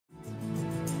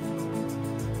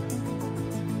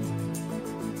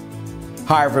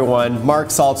Hi everyone, Marc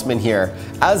Saltzman here.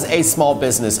 As a small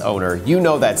business owner, you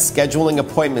know that scheduling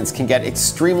appointments can get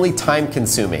extremely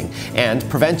time-consuming and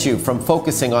prevent you from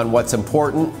focusing on what's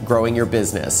important, growing your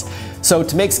business. So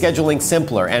to make scheduling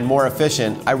simpler and more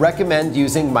efficient, I recommend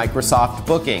using Microsoft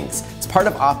Bookings. It's part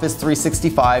of Office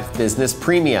 365 Business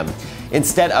Premium.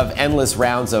 Instead of endless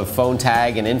rounds of phone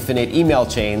tag and infinite email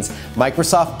chains,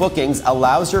 Microsoft Bookings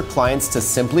allows your clients to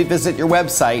simply visit your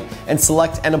website and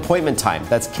select an appointment time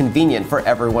that's convenient for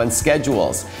everyone's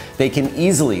schedules. They can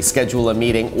easily schedule a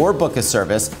meeting or book a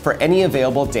service for any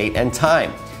available date and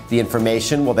time. The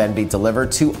information will then be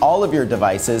delivered to all of your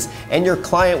devices, and your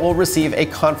client will receive a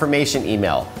confirmation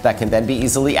email that can then be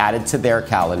easily added to their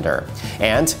calendar.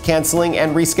 And canceling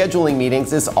and rescheduling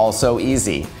meetings is also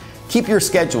easy. Keep your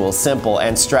schedule simple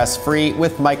and stress-free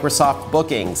with Microsoft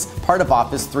Bookings, part of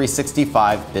Office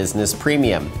 365 Business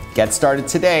Premium. Get started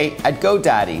today at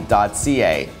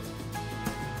GoDaddy.ca.